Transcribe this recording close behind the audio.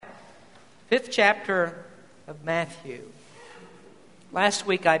Fifth chapter of Matthew. Last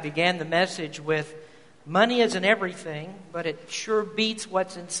week I began the message with money isn't everything, but it sure beats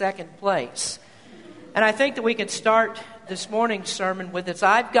what's in second place. And I think that we can start this morning's sermon with this: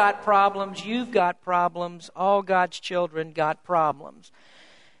 I've got problems, you've got problems, all God's children got problems.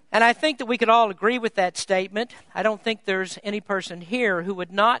 And I think that we could all agree with that statement. I don't think there's any person here who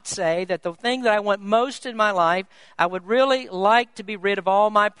would not say that the thing that I want most in my life, I would really like to be rid of all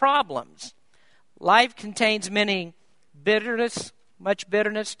my problems. Life contains much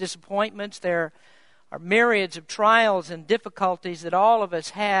bitterness, disappointments. There are myriads of trials and difficulties that all of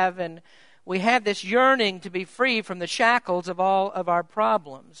us have, and we have this yearning to be free from the shackles of all of our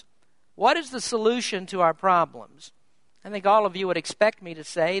problems. What is the solution to our problems? I think all of you would expect me to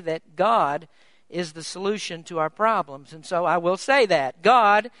say that God is the solution to our problems. And so I will say that.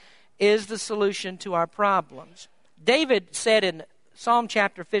 God is the solution to our problems. David said in Psalm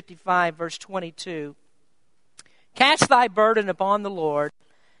chapter 55, verse 22, "Cast thy burden upon the Lord,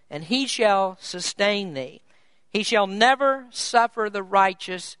 and he shall sustain thee. He shall never suffer the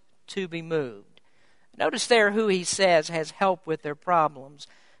righteous to be moved." Notice there who he says has help with their problems.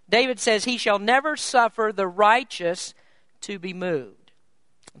 David says he shall never suffer the righteous to be moved.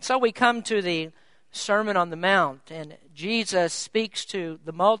 And so we come to the Sermon on the Mount, and Jesus speaks to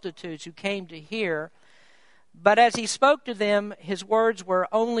the multitudes who came to hear. But as he spoke to them, his words were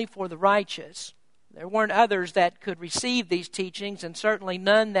only for the righteous. There weren't others that could receive these teachings, and certainly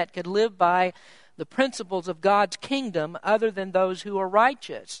none that could live by the principles of God's kingdom other than those who are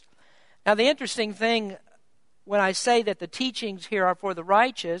righteous. Now, the interesting thing when I say that the teachings here are for the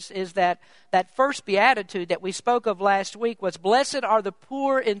righteous is that first beatitude that we spoke of last week was, "Blessed are the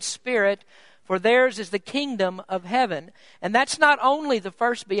poor in spirit, for theirs is the kingdom of heaven." And that's not only the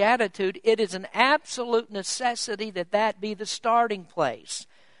first beatitude, it is an absolute necessity that be the starting place.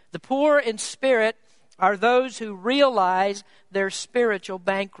 The poor in spirit are those who realize their spiritual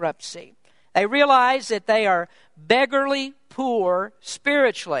bankruptcy. They realize that they are beggarly poor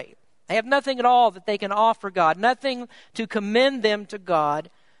spiritually. They have nothing at all that they can offer God, nothing to commend them to God.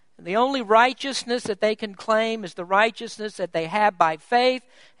 And the only righteousness that they can claim is the righteousness that they have by faith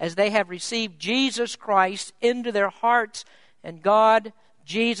as they have received Jesus Christ into their hearts, and God,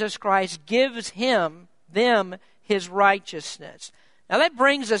 Jesus Christ, gives them his righteousness. Now that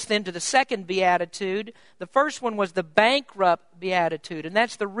brings us then to the second beatitude. The first one was the bankrupt beatitude, and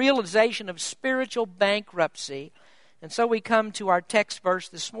that's the realization of spiritual bankruptcy. And so we come to our text verse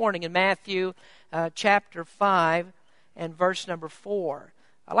this morning in Matthew chapter 5 and verse number 4.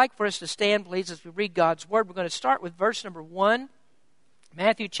 I'd like for us to stand, please, as we read God's Word. We're going to start with verse number 1.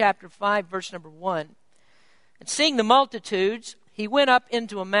 Matthew chapter 5, verse number 1. "And seeing the multitudes, he went up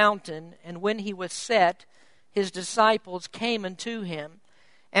into a mountain, and when he was set, his disciples came unto him.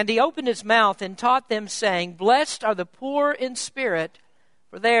 And he opened his mouth and taught them, saying, Blessed are the poor in spirit,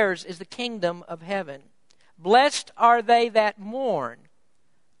 for theirs is the kingdom of heaven. Blessed are they that mourn,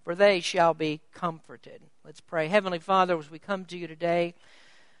 for they shall be comforted." Let's pray. Heavenly Father, as we come to you today,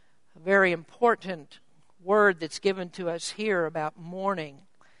 a very important word that's given to us here about mourning.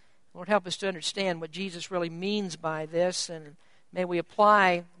 Lord, help us to understand what Jesus really means by this, and may we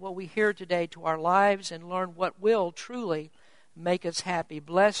apply what we hear today to our lives and learn what will truly make us happy.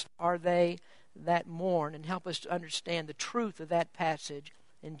 Blessed are they that mourn, and help us to understand the truth of that passage.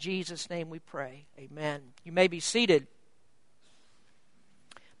 In Jesus' name we pray. Amen. You may be seated.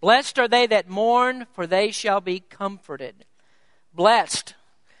 Blessed are they that mourn, for they shall be comforted. Blessed.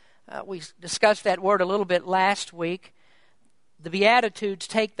 We discussed that word a little bit last week. The Beatitudes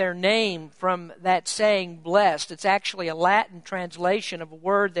take their name from that saying, blessed. It's actually a Latin translation of a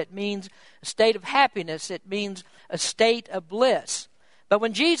word that means a state of happiness. It means a state of bliss. But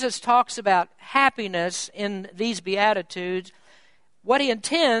when Jesus talks about happiness in these Beatitudes, what he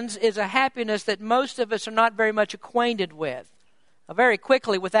intends is a happiness that most of us are not very much acquainted with. Very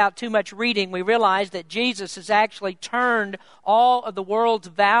quickly, without too much reading, we realize that Jesus has actually turned all of the world's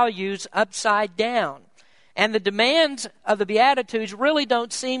values upside down. And the demands of the Beatitudes really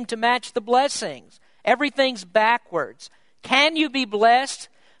don't seem to match the blessings. Everything's backwards. Can you be blessed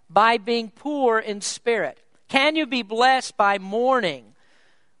by being poor in spirit? Can you be blessed by mourning?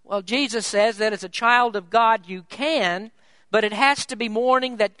 Well, Jesus says that as a child of God you can, but it has to be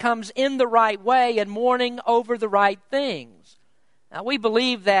mourning that comes in the right way and mourning over the right things. Now, we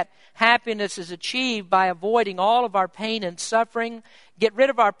believe that happiness is achieved by avoiding all of our pain and suffering, get rid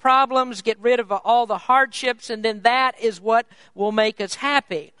of our problems, get rid of all the hardships, and then that is what will make us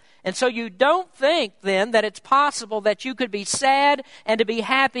happy. And so you don't think then that it's possible that you could be sad and to be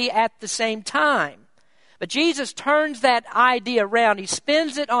happy at the same time. But Jesus turns that idea around. He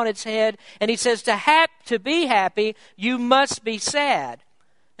spins it on its head, and he says, to be happy, you must be sad.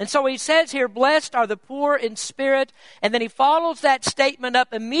 And so he says here, blessed are the poor in spirit. And then he follows that statement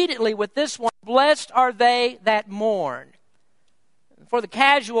up immediately with this one, blessed are they that mourn. For the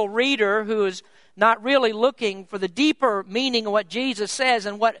casual reader who is not really looking for the deeper meaning of what Jesus says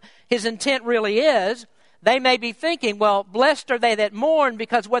and what his intent really is, they may be thinking, well, blessed are they that mourn,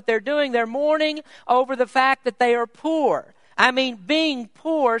 because what they're doing, they're mourning over the fact that they are poor. I mean, being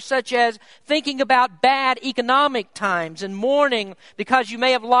poor, such as thinking about bad economic times and mourning because you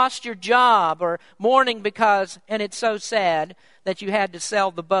may have lost your job, or mourning because, and it's so sad, that you had to sell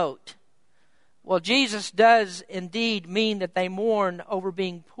the boat. Well, Jesus does indeed mean that they mourn over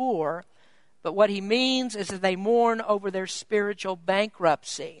being poor, but what he means is that they mourn over their spiritual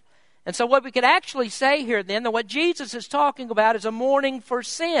bankruptcy. And so what we could actually say here then, that what Jesus is talking about is a mourning for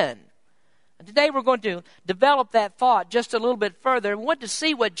sin. And today we're going to develop that thought just a little bit further and want to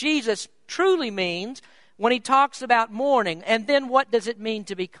see what Jesus truly means when he talks about mourning, and then what does it mean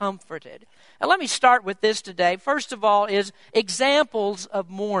to be comforted. Now let me start with this today. First of all is examples of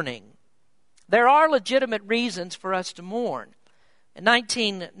mourning. There are legitimate reasons for us to mourn. In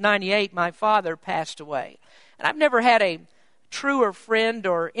 1998, my father passed away. And I've never had a truer friend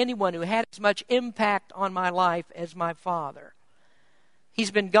or anyone who had as much impact on my life as my father.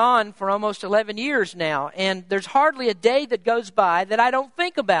 He's been gone for almost 11 years now, and there's hardly a day that goes by that I don't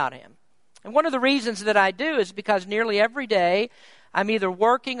think about him. And one of the reasons that I do is because nearly every day I'm either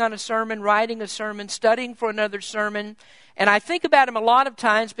working on a sermon, writing a sermon, studying for another sermon, and I think about him a lot of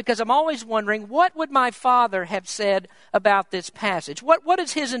times because I'm always wondering, what would my father have said about this passage? What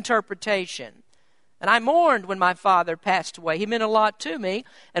is his interpretation? And I mourned when my father passed away. He meant a lot to me,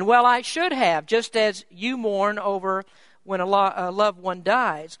 and well, I should have, just as you mourn over when a loved one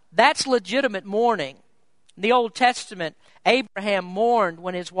dies. That's legitimate mourning. In the Old Testament, Abraham mourned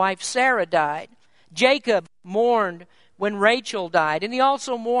when his wife Sarah died. Jacob mourned when Rachel died. And he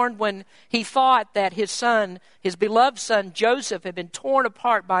also mourned when he thought that his son, his beloved son Joseph, had been torn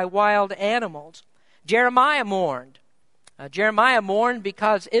apart by wild animals. Jeremiah mourned. Jeremiah mourned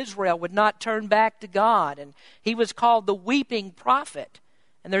because Israel would not turn back to God, and he was called the weeping prophet.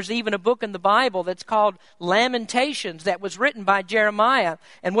 And there's even a book in the Bible that's called Lamentations that was written by Jeremiah.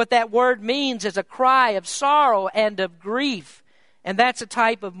 And what that word means is a cry of sorrow and of grief. And that's a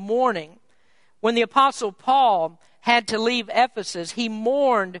type of mourning. When the Apostle Paul had to leave Ephesus, he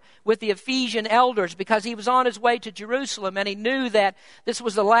mourned with the Ephesian elders because he was on his way to Jerusalem, and he knew that this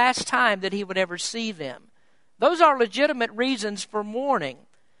was the last time that he would ever see them. Those are legitimate reasons for mourning.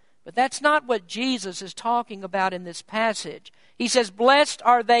 But that's not what Jesus is talking about in this passage. He says, blessed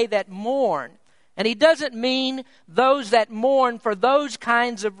are they that mourn. And he doesn't mean those that mourn for those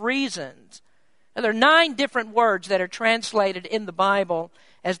kinds of reasons. Now, there are 9 different words that are translated in the Bible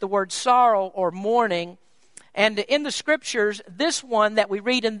as the word sorrow or mourning. And in the Scriptures, this one that we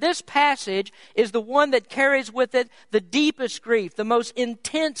read in this passage is the one that carries with it the deepest grief, the most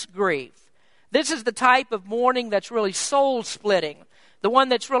intense grief. This is the type of mourning that's really soul-splitting, the one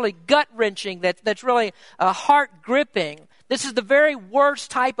that's really gut-wrenching, that's really heart-gripping. This is the very worst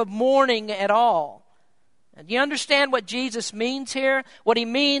type of mourning at all. And you understand what Jesus means here? What he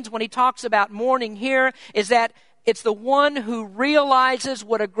means when he talks about mourning here is that it's the one who realizes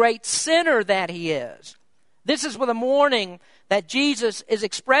what a great sinner that he is. This is with a mourning that Jesus is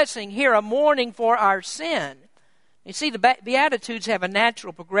expressing here, a mourning for our sin. You see, the Beatitudes have a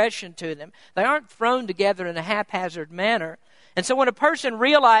natural progression to them. They aren't thrown together in a haphazard manner. And so when a person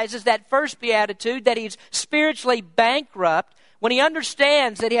realizes that first Beatitude, that he's spiritually bankrupt, when he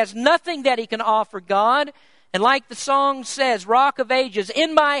understands that he has nothing that he can offer God, and like the song says, Rock of Ages,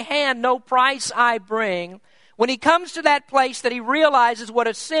 in my hand no price I bring, when he comes to that place that he realizes what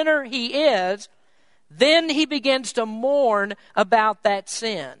a sinner he is, then he begins to mourn about that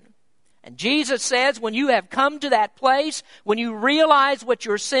sin. And Jesus says, when you have come to that place, when you realize what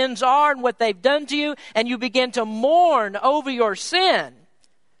your sins are and what they've done to you, and you begin to mourn over your sin,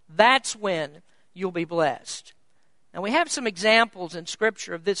 that's when you'll be blessed. Now, we have some examples in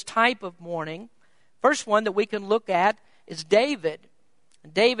Scripture of this type of mourning. First one that we can look at is David.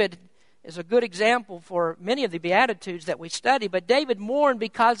 And David is a good example for many of the Beatitudes that we study, but David mourned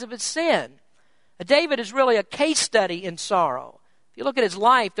because of his sin. David is really a case study in sorrow. If you look at his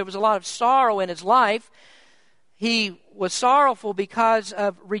life, there was a lot of sorrow in his life. He was sorrowful because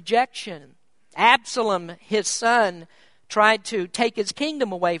of rejection. Absalom, his son, tried to take his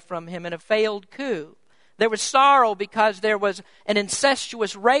kingdom away from him in a failed coup. There was sorrow because there was an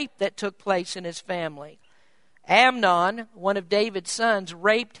incestuous rape that took place in his family. Amnon, one of David's sons,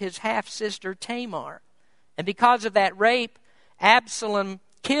 raped his half-sister Tamar. And because of that rape, Absalom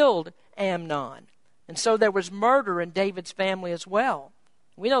killed Amnon. And so there was murder in David's family as well.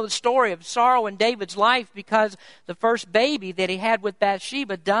 We know the story of sorrow in David's life because the first baby that he had with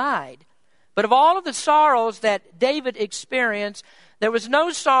Bathsheba died. But of all of the sorrows that David experienced, there was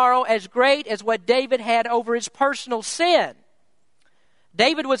no sorrow as great as what David had over his personal sin.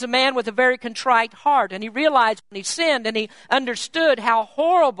 David was a man with a very contrite heart, and he realized when he sinned, and he understood how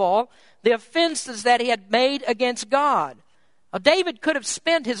horrible the offenses that he had made against God. Now, David could have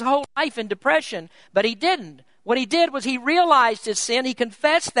spent his whole life in depression, but he didn't. What he did was he realized his sin, he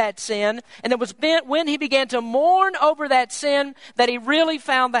confessed that sin, and it was when he began to mourn over that sin that he really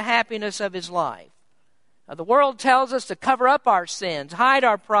found the happiness of his life. Now, the world tells us to cover up our sins, hide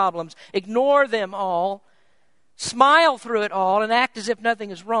our problems, ignore them all, smile through it all, and act as if nothing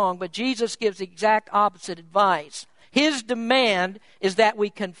is wrong, but Jesus gives the exact opposite advice. His demand is that we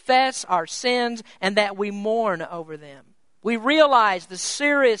confess our sins and that we mourn over them. We realize the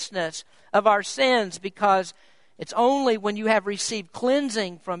seriousness of our sins because it's only when you have received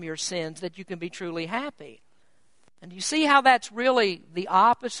cleansing from your sins that you can be truly happy. And you see how that's really the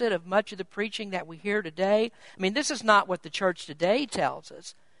opposite of much of the preaching that we hear today? I mean, this is not what the church today tells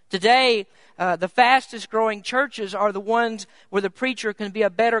us. Today, the fastest growing churches are the ones where the preacher can be a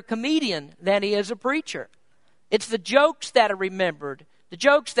better comedian than he is a preacher. It's the jokes that are remembered, the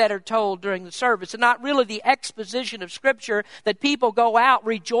jokes that are told during the service, and not really the exposition of Scripture that people go out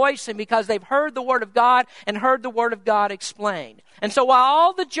rejoicing because they've heard the Word of God and heard the Word of God explained. And so while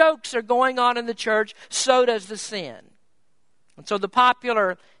all the jokes are going on in the church, so does the sin. And so the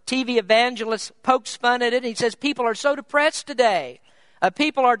popular TV evangelist pokes fun at it. He says people are so depressed today.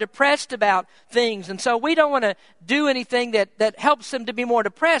 People are depressed about things, and so we don't want to do anything that helps them to be more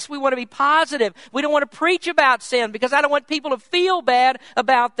depressed. We want to be positive. We don't want to preach about sin because I don't want people to feel bad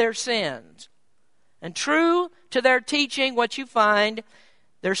about their sins. And true to their teaching, what you find,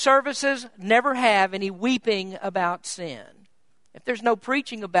 their services never have any weeping about sin. If there's no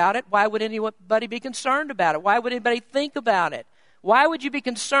preaching about it, why would anybody be concerned about it? Why would anybody think about it? Why would you be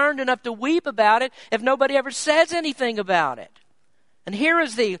concerned enough to weep about it if nobody ever says anything about it? And here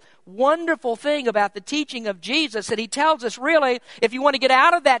is the wonderful thing about the teaching of Jesus, that he tells us really, if you want to get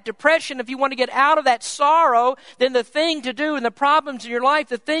out of that depression, if you want to get out of that sorrow, then the thing to do and the problems in your life,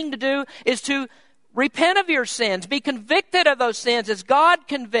 the thing to do is to repent of your sins. Be convicted of those sins as God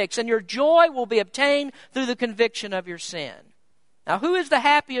convicts, and your joy will be obtained through the conviction of your sin. Now, who is the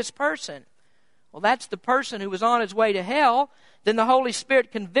happiest person? Well, that's the person who was on his way to hell. Then the Holy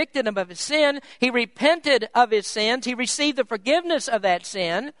Spirit convicted him of his sin. He repented of his sins. He received the forgiveness of that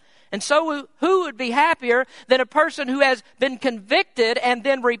sin. And so who would be happier than a person who has been convicted and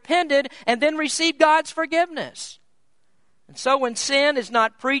then repented and then received God's forgiveness? And so when sin is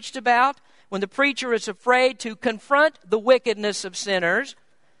not preached about, when the preacher is afraid to confront the wickedness of sinners,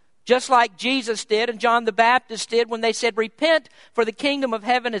 just like Jesus did and John the Baptist did when they said, repent, for the kingdom of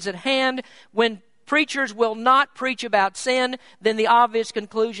heaven is at hand, when preachers will not preach about sin, then the obvious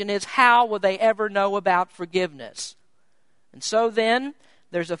conclusion is, how will they ever know about forgiveness? And so then,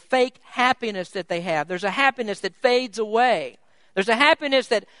 there's a fake happiness that they have. There's a happiness that fades away. There's a happiness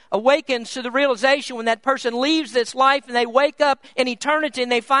that awakens to the realization when that person leaves this life and they wake up in eternity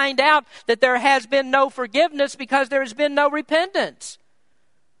and they find out that there has been no forgiveness because there has been no repentance.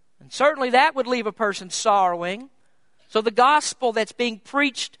 And certainly that would leave a person sorrowing. So the gospel that's being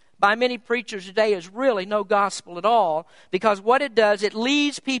preached by many preachers today is really no gospel at all, because what it does, it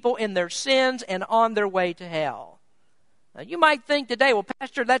leaves people in their sins and on their way to hell. Now, you might think today, well,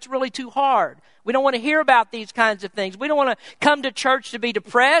 Pastor, that's really too hard. We don't want to hear about these kinds of things. We don't want to come to church to be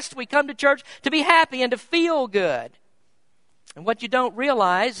depressed. We come to church to be happy and to feel good. And what you don't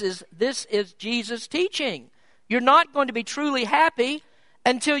realize is this is Jesus' teaching. You're not going to be truly happy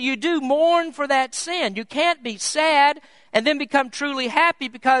until you do mourn for that sin. You can't be sad and then become truly happy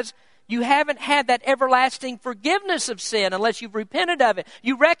because you haven't had that everlasting forgiveness of sin unless you've repented of it.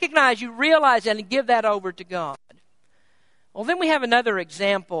 You recognize, you realize, and give that over to God. Well, then we have another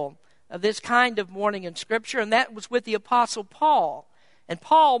example of this kind of mourning in Scripture, and that was with the Apostle Paul. And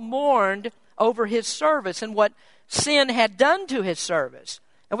Paul mourned over his service and what sin had done to his service.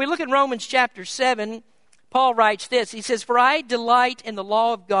 And we look in Romans chapter 7, Paul writes this. He says, "For I delight in the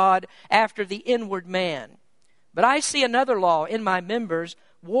law of God after the inward man. But I see another law in my members,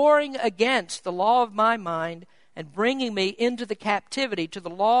 warring against the law of my mind and bringing me into the captivity to the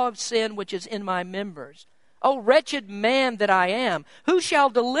law of sin which is in my members. O wretched man that I am, who shall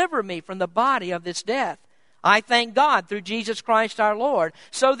deliver me from the body of this death? I thank God through Jesus Christ our Lord.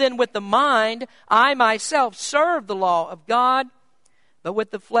 So then with the mind, I myself serve the law of God, but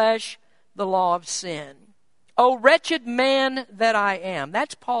with the flesh, the law of sin." O wretched man that I am.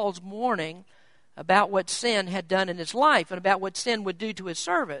 That's Paul's mourning about what sin had done in his life and about what sin would do to his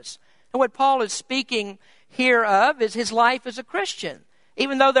service. And what Paul is speaking here of is his life as a Christian.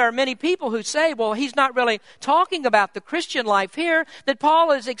 Even though there are many people who say, well, he's not really talking about the Christian life here, that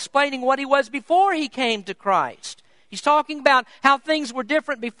Paul is explaining what he was before he came to Christ. He's talking about how things were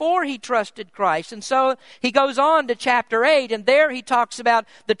different before he trusted Christ. And so he goes on to chapter 8, and there he talks about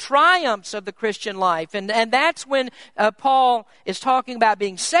the triumphs of the Christian life. And that's when Paul is talking about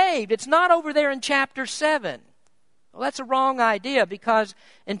being saved. It's not over there in chapter 7. Well, that's a wrong idea, because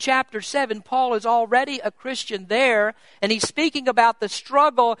in chapter 7, Paul is already a Christian there, and he's speaking about the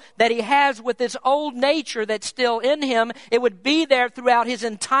struggle that he has with this old nature that's still in him. It would be there throughout his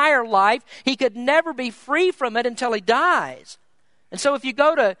entire life. He could never be free from it until he dies. And so if you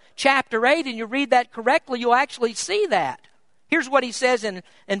go to chapter 8 and you read that correctly, you'll actually see that. Here's what he says in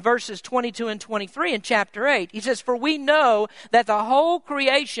verses 22 and 23 in chapter 8. He says, For we know that the whole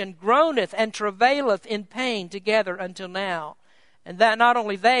creation groaneth and travaileth in pain together until now. And that not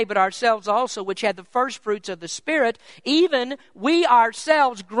only they, but ourselves also, which had the first fruits of the Spirit, even we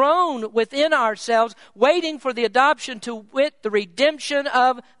ourselves groan within ourselves, waiting for the adoption, to wit, the redemption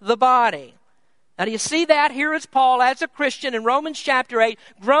of the body. Now, do you see that? Here is Paul as a Christian in Romans chapter 8,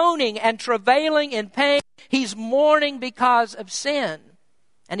 groaning and travailing in pain. He's mourning because of sin.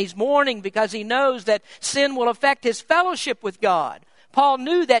 And he's mourning because he knows that sin will affect his fellowship with God. Paul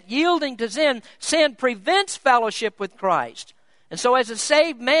knew that yielding to sin prevents fellowship with Christ. And so as a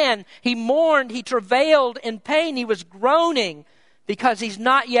saved man, he mourned, he travailed in pain. He was groaning because he's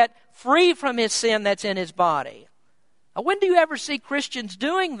not yet free from his sin that's in his body. Now, when do you ever see Christians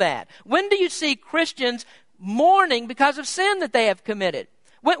doing that? When do you see Christians mourning because of sin that they have committed?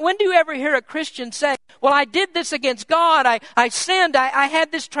 When do you ever hear a Christian say, well, I did this against God, I sinned, I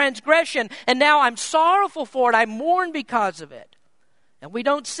had this transgression, and now I'm sorrowful for it, I mourn because of it? And we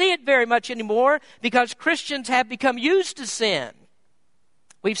don't see it very much anymore because Christians have become used to sin.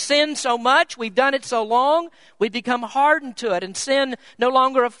 We've sinned so much, we've done it so long, we've become hardened to it, and sin no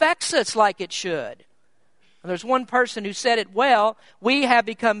longer affects us like it should. And there's one person who said it well, we have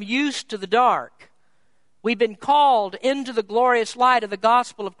become used to the dark. We've been called into the glorious light of the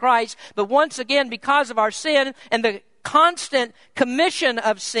gospel of Christ, but once again, because of our sin and the constant commission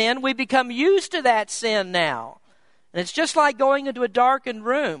of sin, we become used to that sin now. And it's just like going into a darkened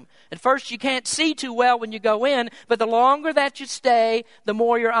room. At first, you can't see too well when you go in, but the longer that you stay, the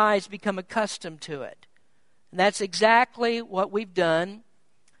more your eyes become accustomed to it. And that's exactly what we've done.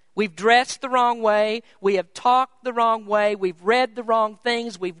 We've dressed the wrong way. We have talked the wrong way. We've read the wrong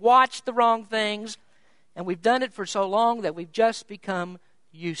things. We've watched the wrong things. And we've done it for so long that we've just become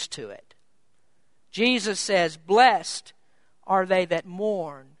used to it. Jesus says, blessed are they that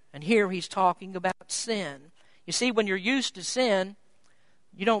mourn. And here he's talking about sin. You see, when you're used to sin,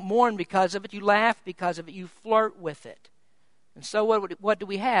 you don't mourn because of it. You laugh because of it. You flirt with it. And so what do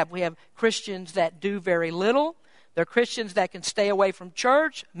we have? We have Christians that do very little. They're Christians that can stay away from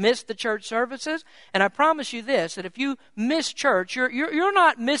church, miss the church services. And I promise you this, that if you miss church, you're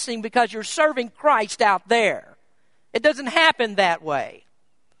not missing because you're serving Christ out there. It doesn't happen that way.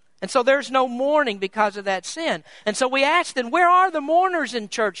 And so there's no mourning because of that sin. And so we ask then, where are the mourners in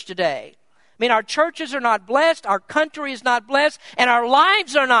church today? I mean, our churches are not blessed, our country is not blessed, and our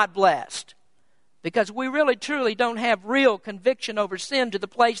lives are not blessed. Because we really, truly don't have real conviction over sin to the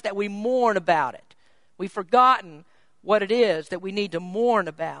place that we mourn about it. We've forgotten what it is that we need to mourn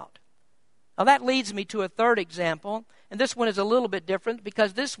about. Now that leads me to a third example, and this one is a little bit different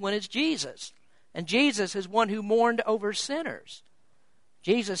because this one is Jesus. And Jesus is one who mourned over sinners.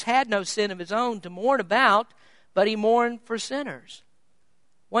 Jesus had no sin of his own to mourn about, but he mourned for sinners.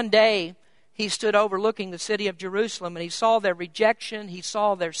 One day, he stood overlooking the city of Jerusalem, and he saw their rejection, he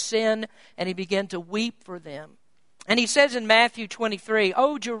saw their sin, and he began to weep for them. And he says in Matthew 23,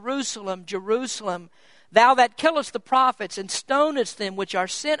 O Jerusalem, Jerusalem, thou that killest the prophets and stonest them which are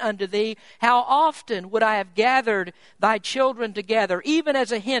sent unto thee, how often would I have gathered thy children together, even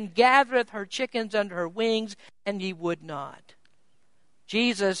as a hen gathereth her chickens under her wings, and ye would not.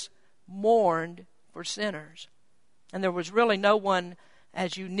 Jesus mourned for sinners. And there was really no one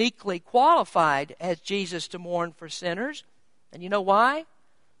as uniquely qualified as Jesus to mourn for sinners. And you know why?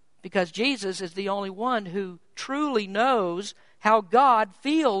 Because Jesus is the only one who truly knows how God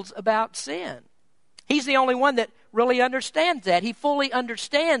feels about sin. He's the only one that really understands that. He fully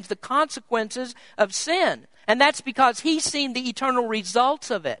understands the consequences of sin. And that's because he's seen the eternal results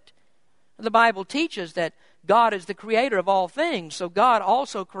of it. The Bible teaches that God is the creator of all things, so God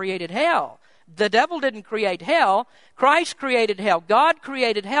also created hell. The devil didn't create hell. Christ created hell. God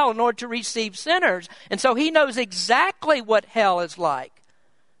created hell in order to receive sinners. And so he knows exactly what hell is like.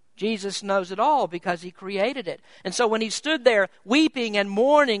 Jesus knows it all because he created it. And so when he stood there weeping and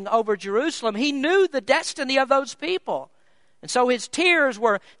mourning over Jerusalem, he knew the destiny of those people. And so his tears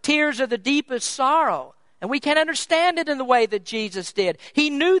were tears of the deepest sorrow. And we can't understand it in the way that Jesus did. He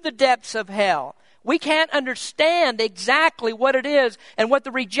knew the depths of hell. We can't understand exactly what it is and what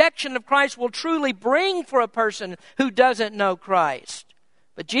the rejection of Christ will truly bring for a person who doesn't know Christ.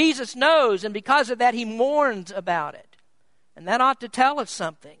 But Jesus knows, and because of that, he mourns about it. And that ought to tell us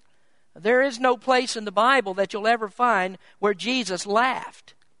something. There is no place in the Bible that you'll ever find where Jesus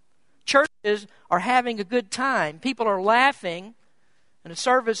laughed. Churches are having a good time. People are laughing, and the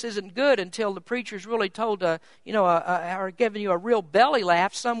service isn't good until the preacher's really told or giving you a real belly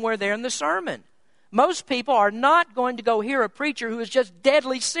laugh somewhere there in the sermon. Most people are not going to go hear a preacher who is just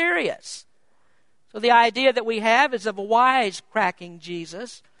deadly serious. So the idea that we have is of a wisecracking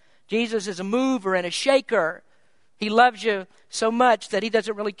Jesus. Jesus is a mover and a shaker. He loves you so much that he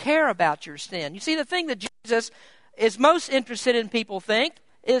doesn't really care about your sin. You see, the thing that Jesus is most interested in, people think,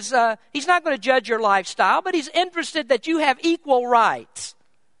 is he's not going to judge your lifestyle, but he's interested that you have equal rights.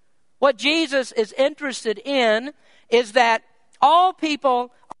 What Jesus is interested in is that all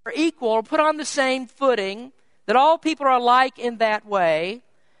people are equal, or put on the same footing, that all people are alike in that way.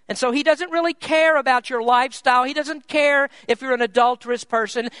 And so he doesn't really care about your lifestyle. He doesn't care if you're an adulterous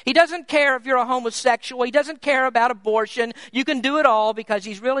person. He doesn't care if you're a homosexual. He doesn't care about abortion. You can do it all because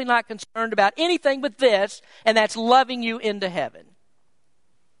he's really not concerned about anything but this, and that's loving you into heaven.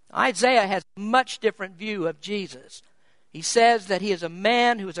 Isaiah has a much different view of Jesus. He says that he is a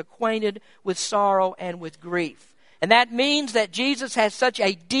man who is acquainted with sorrow and with grief. And that means that Jesus has such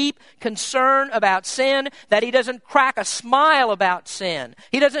a deep concern about sin that he doesn't crack a smile about sin.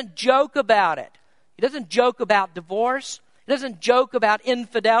 He doesn't joke about it. He doesn't joke about divorce. He doesn't joke about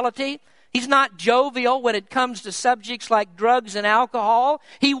infidelity. He's not jovial when it comes to subjects like drugs and alcohol.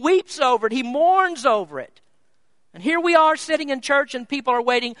 He weeps over it. He mourns over it. And here we are sitting in church and people are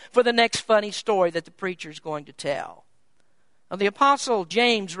waiting for the next funny story that the preacher's going to tell. Now, the Apostle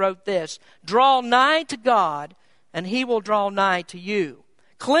James wrote this, "Draw nigh to God, and he will draw nigh to you.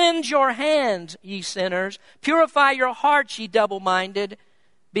 Cleanse your hands, ye sinners. Purify your hearts, ye double-minded.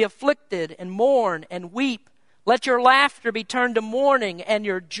 Be afflicted and mourn and weep. Let your laughter be turned to mourning and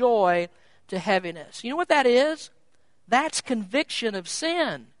your joy to heaviness." You know what that is? That's conviction of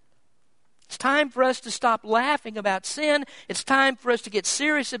sin. It's time for us to stop laughing about sin. It's time for us to get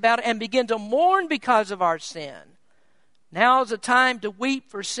serious about it and begin to mourn because of our sin. Now is the time to weep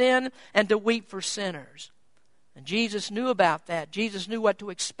for sin and to weep for sinners. And Jesus knew about that. Jesus knew what to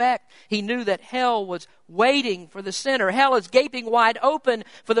expect. He knew that hell was waiting for the sinner. Hell is gaping wide open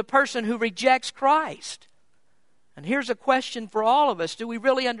for the person who rejects Christ. And here's a question for all of us. Do we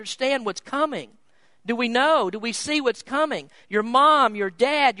really understand what's coming? Do we know? Do we see what's coming? Your mom, your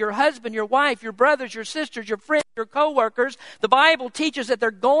dad, your husband, your wife, your brothers, your sisters, your friends, your co-workers, the Bible teaches that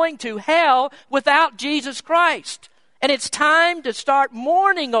they're going to hell without Jesus Christ. And it's time to start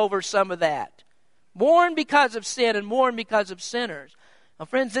mourning over some of that. Mourn because of sin and mourn because of sinners. Now,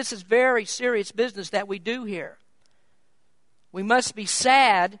 friends, this is very serious business that we do here. We must be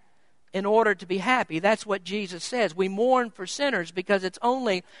sad in order to be happy. That's what Jesus says. We mourn for sinners because it's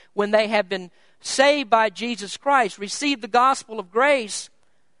only when they have been saved by Jesus Christ, received the gospel of grace,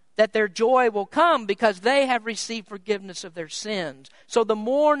 that their joy will come because they have received forgiveness of their sins. So the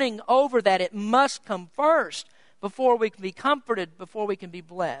mourning over that, it must come first before we can be comforted, before we can be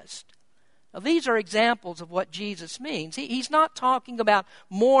blessed. Now, these are examples of what Jesus means. He's not talking about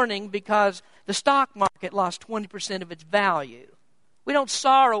mourning because the stock market lost 20% of its value. We don't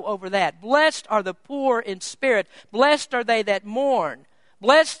sorrow over that. Blessed are the poor in spirit. Blessed are they that mourn.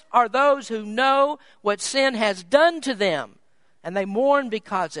 Blessed are those who know what sin has done to them, and they mourn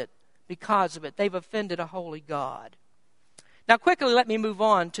because of it. They've offended a holy God. Now, quickly, let me move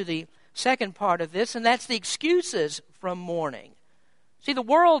on to the second part of this, and that's the excuses from mourning. See, the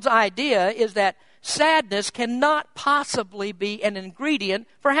world's idea is that sadness cannot possibly be an ingredient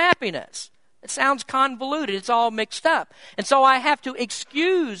for happiness. It sounds convoluted. It's all mixed up. And so I have to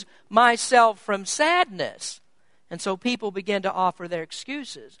excuse myself from sadness. And so people begin to offer their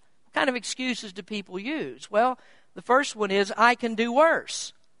excuses. What kind of excuses do people use? Well, the first one is, I can do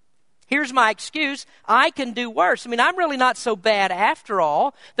worse. Here's my excuse. I can do worse. I mean, I'm really not so bad after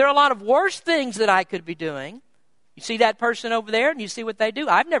all. There are a lot of worse things that I could be doing. You see that person over there and you see what they do?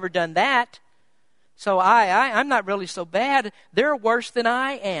 I've never done that. So I'm not really so bad. They're worse than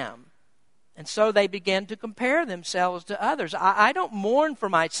I am. And so they begin to compare themselves to others. I don't mourn for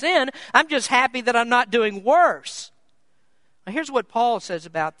my sin. I'm just happy that I'm not doing worse. Now, here's what Paul says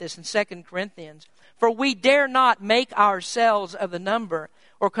about this in 2 Corinthians. For we dare not make ourselves of the number,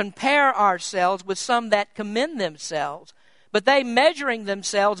 or compare ourselves with some that commend themselves. But they, measuring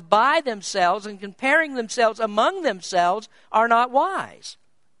themselves by themselves and comparing themselves among themselves, are not wise.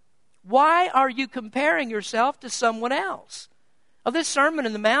 Why are you comparing yourself to someone else? Well, this Sermon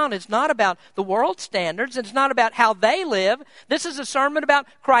on the Mount is not about the world standards. It's not about how they live. This is a sermon about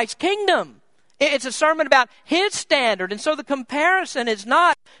Christ's kingdom. It's a sermon about His standard. And so the comparison is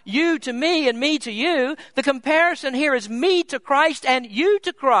not you to me and me to you. The comparison here is me to Christ and you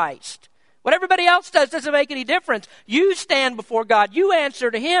to Christ. What everybody else does doesn't make any difference. You stand before God. You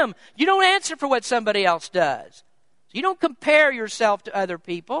answer to Him. You don't answer for what somebody else does. You don't compare yourself to other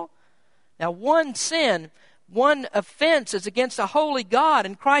people. Now, one sin, one offense is against a holy God,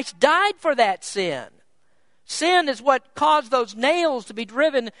 and Christ died for that sin. Sin is what caused those nails to be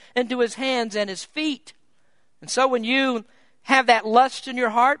driven into His hands and His feet. And so when you have that lust in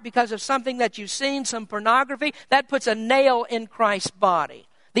your heart because of something that you've seen, some pornography, that puts a nail in Christ's body.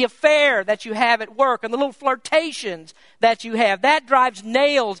 The affair that you have at work and the little flirtations that you have, that drives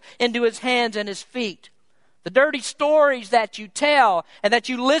nails into His hands and His feet. The dirty stories that you tell and that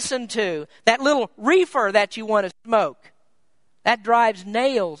you listen to, that little reefer that you want to smoke, that drives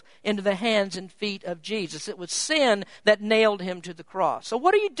nails into the hands and feet of Jesus. It was sin that nailed Him to the cross. So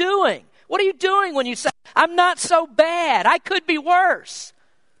what are you doing? What are you doing when you say, I'm not so bad, I could be worse?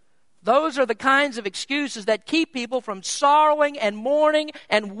 Those are the kinds of excuses that keep people from sorrowing and mourning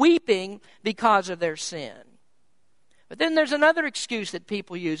and weeping because of their sin. But then there's another excuse that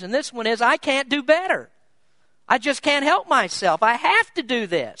people use, and this one is, I can't do better. I just can't help myself. I have to do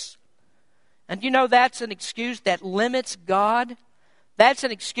this. And you know, that's an excuse that limits God. That's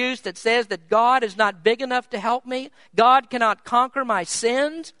an excuse that says that God is not big enough to help me. God cannot conquer my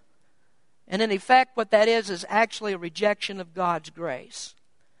sins. And in effect, what that is actually a rejection of God's grace.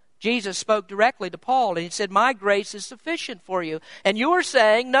 Jesus spoke directly to Paul, and He said, my grace is sufficient for you. And you're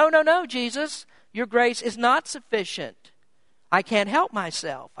saying, no, Jesus, your grace is not sufficient. I can't help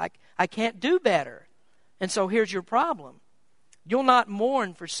myself. I can't do better. And so here's your problem. You'll not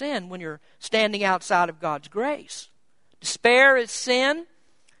mourn for sin when you're standing outside of God's grace. Despair is sin.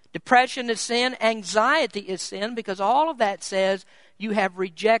 Depression is sin. Anxiety is sin, because all of that says you have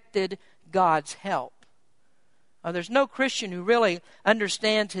rejected God's help. There's no Christian who really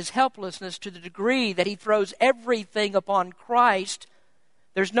understands his helplessness to the degree that he throws everything upon Christ.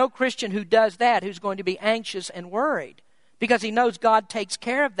 There's no Christian who does that who's going to be anxious and worried, because he knows God takes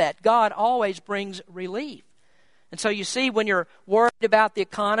care of that. God always brings relief. And so you see, when you're worried about the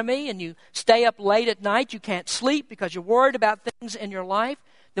economy and you stay up late at night, you can't sleep because you're worried about things in your life,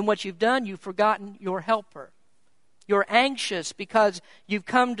 then what you've done, you've forgotten your helper. You're anxious because you've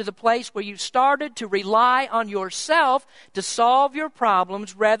come to the place where you've started to rely on yourself to solve your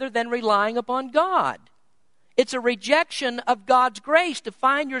problems rather than relying upon God. It's a rejection of God's grace to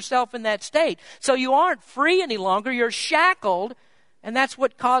find yourself in that state. So you aren't free any longer, you're shackled, and that's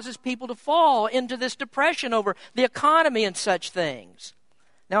what causes people to fall into this depression over the economy and such things.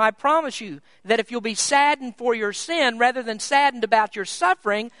 Now, I promise you that if you'll be saddened for your sin rather than saddened about your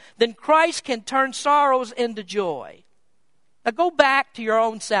suffering, then Christ can turn sorrows into joy. Now, go back to your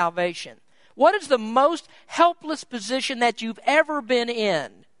own salvation. What is the most helpless position that you've ever been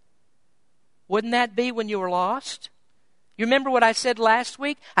in? Wouldn't that be when you were lost? You remember what I said last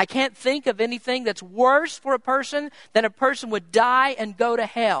week? I can't think of anything that's worse for a person than a person would die and go to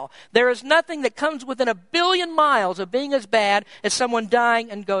hell. There is nothing that comes within 1 billion miles of being as bad as someone dying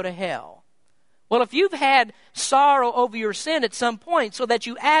and go to hell. Well, if you've had sorrow over your sin at some point so that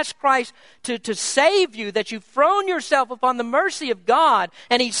you ask Christ to save you, that you've thrown yourself upon the mercy of God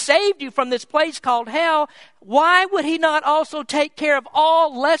and He saved you from this place called hell, why would He not also take care of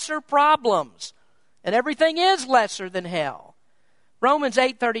all lesser problems? And everything is lesser than hell. Romans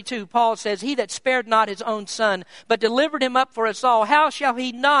 8:32, Paul says, He that spared not His own Son, but delivered Him up for us all, how shall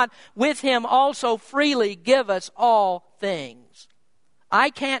He not with Him also freely give us all things?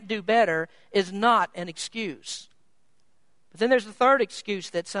 I can't do better is not an excuse. But then there's the third excuse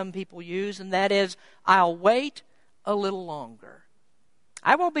that some people use, and that is, I'll wait a little longer.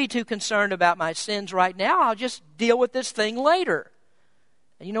 I won't be too concerned about my sins right now. I'll just deal with this thing later.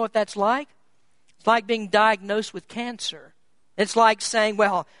 And you know what that's like? It's like being diagnosed with cancer. It's like saying,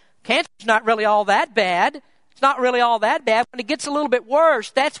 well, cancer's not really all that bad. It's not really all that bad. When it gets a little bit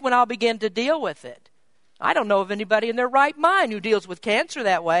worse, that's when I'll begin to deal with it. I don't know of anybody in their right mind who deals with cancer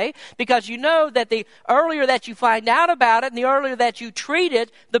that way, because you know that the earlier that you find out about it and the earlier that you treat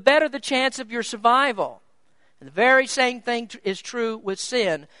it, the better the chance of your survival. And the very same thing is true with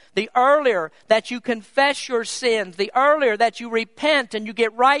sin. The earlier that you confess your sins, the earlier that you repent and you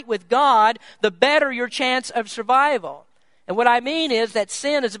get right with God, the better your chance of survival. And what I mean is that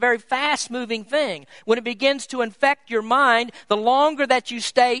sin is a very fast-moving thing. When it begins to infect your mind, the longer that you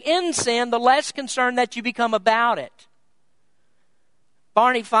stay in sin, the less concerned that you become about it.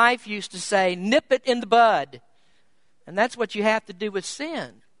 Barney Fife used to say, nip it in the bud. And that's what you have to do with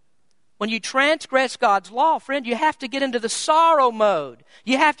sin. When you transgress God's law, friend, you have to get into the sorrow mode.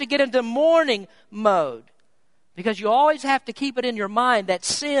 You have to get into mourning mode. Because you always have to keep it in your mind that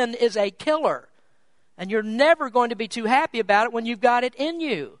sin is a killer. And you're never going to be too happy about it when you've got it in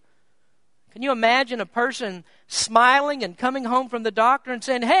you. Can you imagine a person smiling and coming home from the doctor and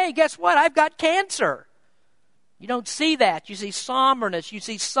saying, hey, guess what? I've got cancer. You don't see that. You see somberness. You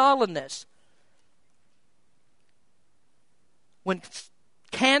see sullenness. When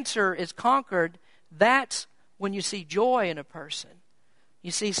cancer is conquered, that's when you see joy in a person. You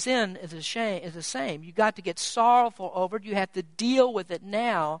see, sin is the same. You've got to get sorrowful over it. You have to deal with it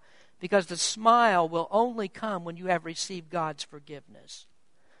now, because the smile will only come when you have received God's forgiveness.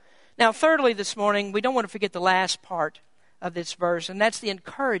 Now, thirdly, this morning, we don't want to forget the last part of this verse, and that's the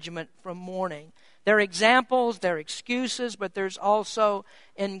encouragement from mourning. There are examples, there are excuses, but there's also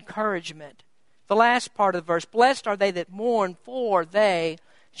encouragement. The last part of the verse, blessed are they that mourn, for they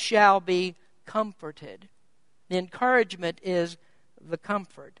shall be comforted. The encouragement is the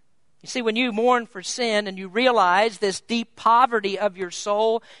comfort. You see, when you mourn for sin and you realize this deep poverty of your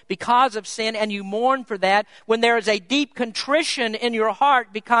soul because of sin, and you mourn for that, when there is a deep contrition in your heart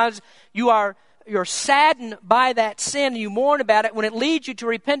because you're saddened by that sin and you mourn about it, when it leads you to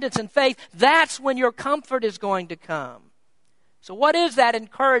repentance and faith, that's when your comfort is going to come. So what is that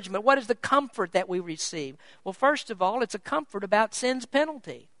encouragement? What is the comfort that we receive? Well, first of all, it's a comfort about sin's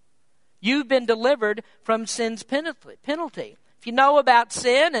penalty. You've been delivered from sin's penalty. If you know about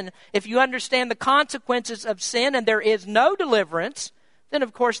sin, and if you understand the consequences of sin, and there is no deliverance, then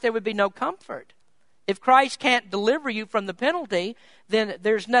of course there would be no comfort. If Christ can't deliver you from the penalty, then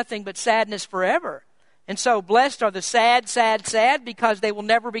there's nothing but sadness forever. And so blessed are the sad, sad, sad, because they will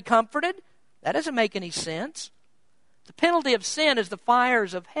never be comforted. That doesn't make any sense. The penalty of sin is the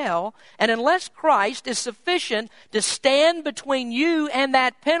fires of hell, and unless Christ is sufficient to stand between you and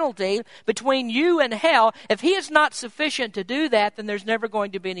that penalty, between you and hell, if He is not sufficient to do that, then there's never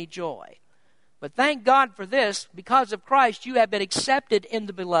going to be any joy. But thank God for this. Because of Christ, you have been accepted in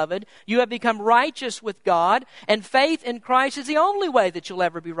the Beloved. You have become righteous with God, and faith in Christ is the only way that you'll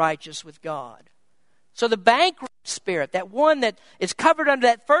ever be righteous with God. So the bankrupt spirit, that one that is covered under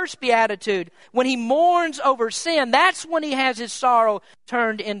that first beatitude, when he mourns over sin, that's when he has his sorrow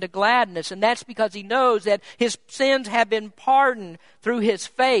turned into gladness. And that's because he knows that his sins have been pardoned through his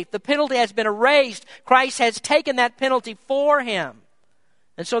faith. The penalty has been erased. Christ has taken that penalty for him.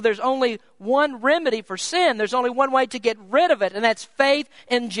 And so there's only one remedy for sin. There's only one way to get rid of it, and that's faith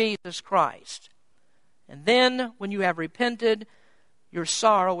in Jesus Christ. And then, when you have repented, your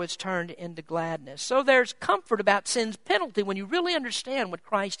sorrow is turned into gladness. So there's comfort about sin's penalty when you really understand what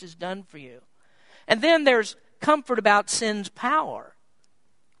Christ has done for you. And then there's comfort about sin's power.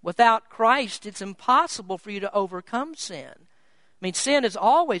 Without Christ, it's impossible for you to overcome sin. I mean, sin is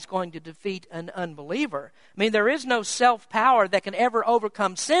always going to defeat an unbeliever. I mean, there is no self-power that can ever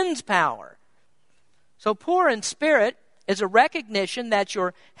overcome sin's power. So poor in spirit is a recognition that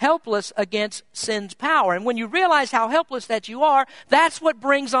you're helpless against sin's power. And when you realize how helpless that you are, that's what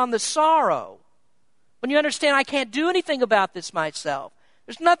brings on the sorrow. When you understand, I can't do anything about this myself.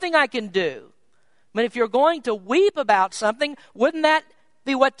 There's nothing I can do. I mean, if you're going to weep about something, wouldn't that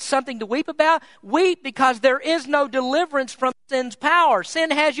be something to weep about? Weep because there is no deliverance from sin's power.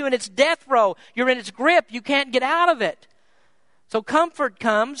 Sin has you in its death row. You're in its grip. You can't get out of it. So comfort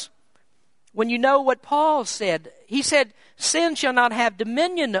comes when you know what Paul said. He said, sin shall not have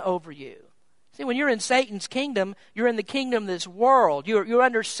dominion over you. See, when you're in Satan's kingdom, you're in the kingdom of this world. You're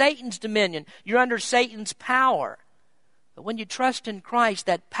under Satan's dominion. You're under Satan's power. But when you trust in Christ,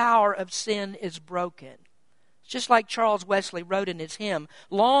 that power of sin is broken. It's just like Charles Wesley wrote in his hymn,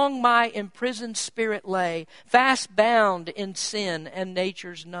 long my imprisoned spirit lay, fast bound in sin and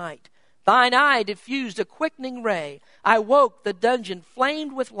nature's night. Thine eye diffused a quickening ray. I woke, the dungeon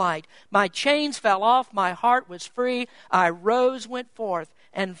flamed with light. My chains fell off, my heart was free. I rose, went forth,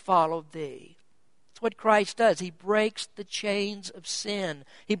 and followed thee. That's what Christ does. He breaks the chains of sin.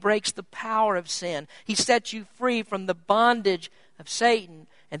 He breaks the power of sin. He sets you free from the bondage of Satan.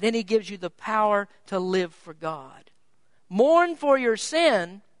 And then he gives you the power to live for God. Mourn for your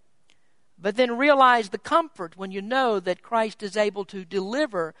sin, but then realize the comfort when you know that Christ is able to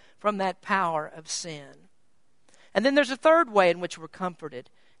deliver from that power of sin. And then there's a third way in which we're comforted,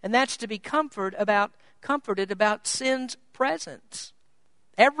 and that's to be comforted about sin's presence.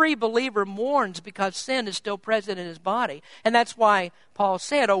 Every believer mourns because sin is still present in his body. And that's why Paul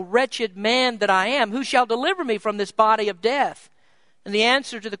said, "O wretched man that I am, who shall deliver me from this body of death?" And the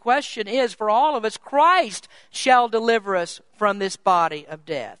answer to the question is, for all of us, Christ shall deliver us from this body of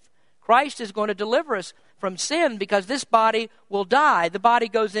death. Christ is going to deliver us from sin because this body will die. The body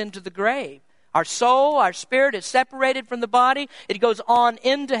goes into the grave. Our soul, our spirit is separated from the body. It goes on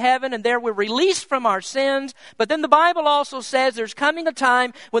into heaven, and there we're released from our sins. But then the Bible also says there's coming a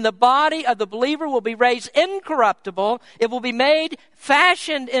time when the body of the believer will be raised incorruptible. It will be made,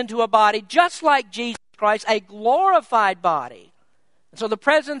 fashioned into a body just like Jesus Christ, a glorified body. And so the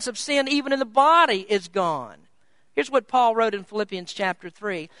presence of sin, even in the body, is gone. Here's what Paul wrote in Philippians chapter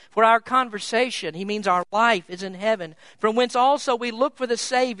 3. "For our conversation," he means our life, "is in heaven, from whence also we look for the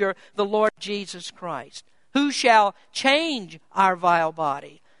Savior, the Lord Jesus Christ, who shall change our vile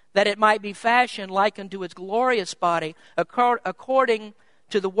body, that it might be fashioned like unto his glorious body, according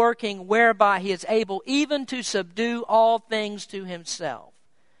to the working whereby he is able even to subdue all things to himself."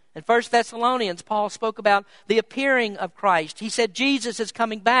 In 1 Thessalonians, Paul spoke about the appearing of Christ. He said Jesus is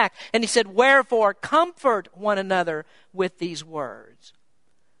coming back. And he said, "Wherefore, comfort one another with these words."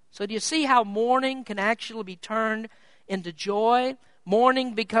 So do you see how mourning can actually be turned into joy?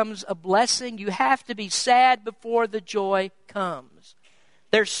 Mourning becomes a blessing. You have to be sad before the joy comes.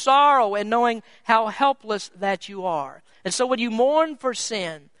 There's sorrow in knowing how helpless that you are. And so when you mourn for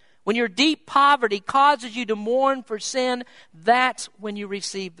sin, when your deep poverty causes you to mourn for sin, that's when you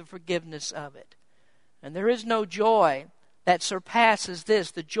receive the forgiveness of it. And there is no joy that surpasses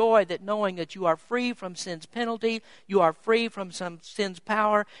this, the joy that knowing that you are free from sin's penalty, you are free from some sin's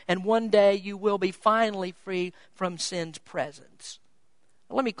power, and one day you will be finally free from sin's presence.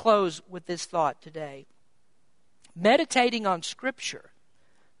 Let me close with this thought today. Meditating on Scripture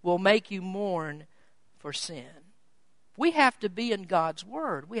will make you mourn for sin. We have to be in God's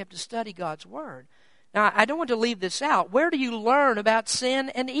Word. We have to study God's Word. Now, I don't want to leave this out. Where do you learn about sin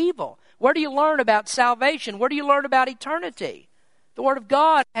and evil? Where do you learn about salvation? Where do you learn about eternity? The Word of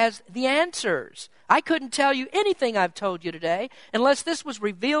God has the answers. I couldn't tell you anything I've told you today unless this was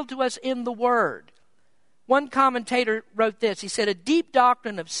revealed to us in the Word. One commentator wrote this. He said, "A deep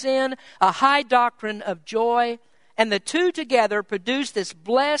doctrine of sin, a high doctrine of joy, and the two together produce this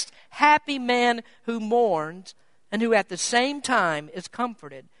blessed, happy man who mourns and who at the same time is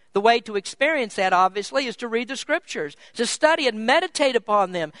comforted." The way to experience that, obviously, is to read the Scriptures, to study and meditate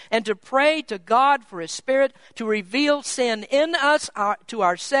upon them, and to pray to God for His Spirit to reveal sin in us, to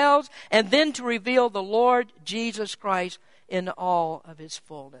ourselves, and then to reveal the Lord Jesus Christ in all of His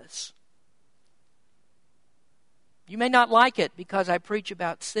fullness. You may not like it because I preach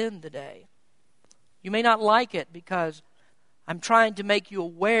about sin today. You may not like it because I'm trying to make you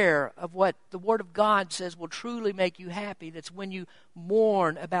aware of what the Word of God says will truly make you happy. That's when you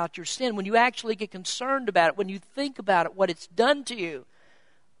mourn about your sin, when you actually get concerned about it, when you think about it, what it's done to you,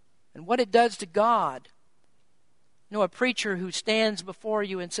 and what it does to God. You know, a preacher who stands before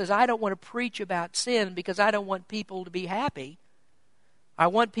you and says, "I don't want to preach about sin because I don't want people to be happy. I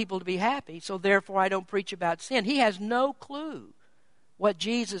want people to be happy, so therefore I don't preach about sin." He has no clue what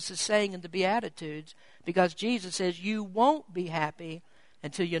Jesus is saying in the Beatitudes, because Jesus says you won't be happy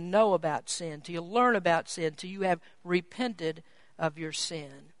until you know about sin, until you learn about sin, until you have repented of your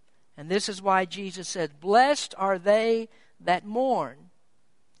sin. And this is why Jesus said, "Blessed are they that mourn,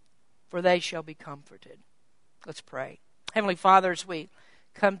 for they shall be comforted." Let's pray. Heavenly Father, as we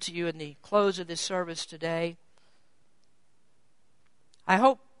come to you in the close of this service today, I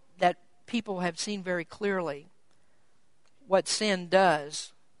hope that people have seen very clearly what sin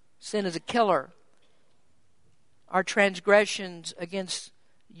does. Sin is a killer. Our transgressions against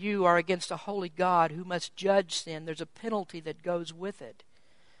you are against a holy God who must judge sin. There's a penalty that goes with it.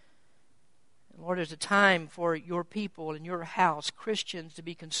 And Lord, there's a time for your people in your house, Christians, to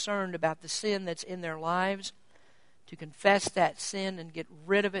be concerned about the sin that's in their lives, to confess that sin and get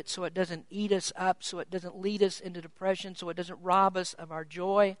rid of it so it doesn't eat us up, so it doesn't lead us into depression, so it doesn't rob us of our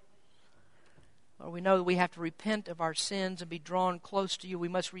joy. Lord, we know that we have to repent of our sins and be drawn close to you. We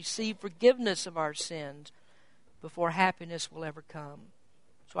must receive forgiveness of our sins before happiness will ever come.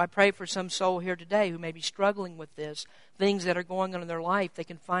 So I pray for some soul here today who may be struggling with this, things that are going on in their life. They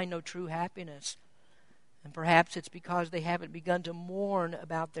can find no true happiness. And perhaps it's because they haven't begun to mourn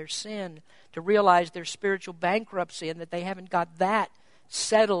about their sin, to realize their spiritual bankruptcy, and that they haven't got that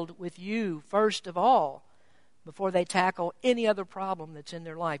settled with you first of all before they tackle any other problem that's in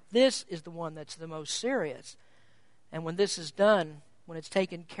their life. This is the one that's the most serious. And when this is done, when it's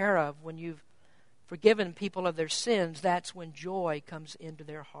taken care of, when you've forgiven people of their sins, that's when joy comes into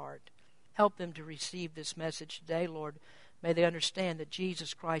their heart. Help them to receive this message today, Lord. May they understand that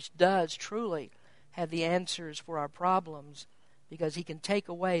Jesus Christ does truly have the answers for our problems, because he can take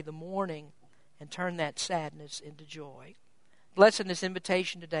away the mourning and turn that sadness into joy. Bless in this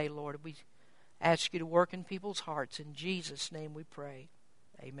invitation today, Lord. We ask you to work in people's hearts. In Jesus' name we pray.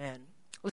 Amen.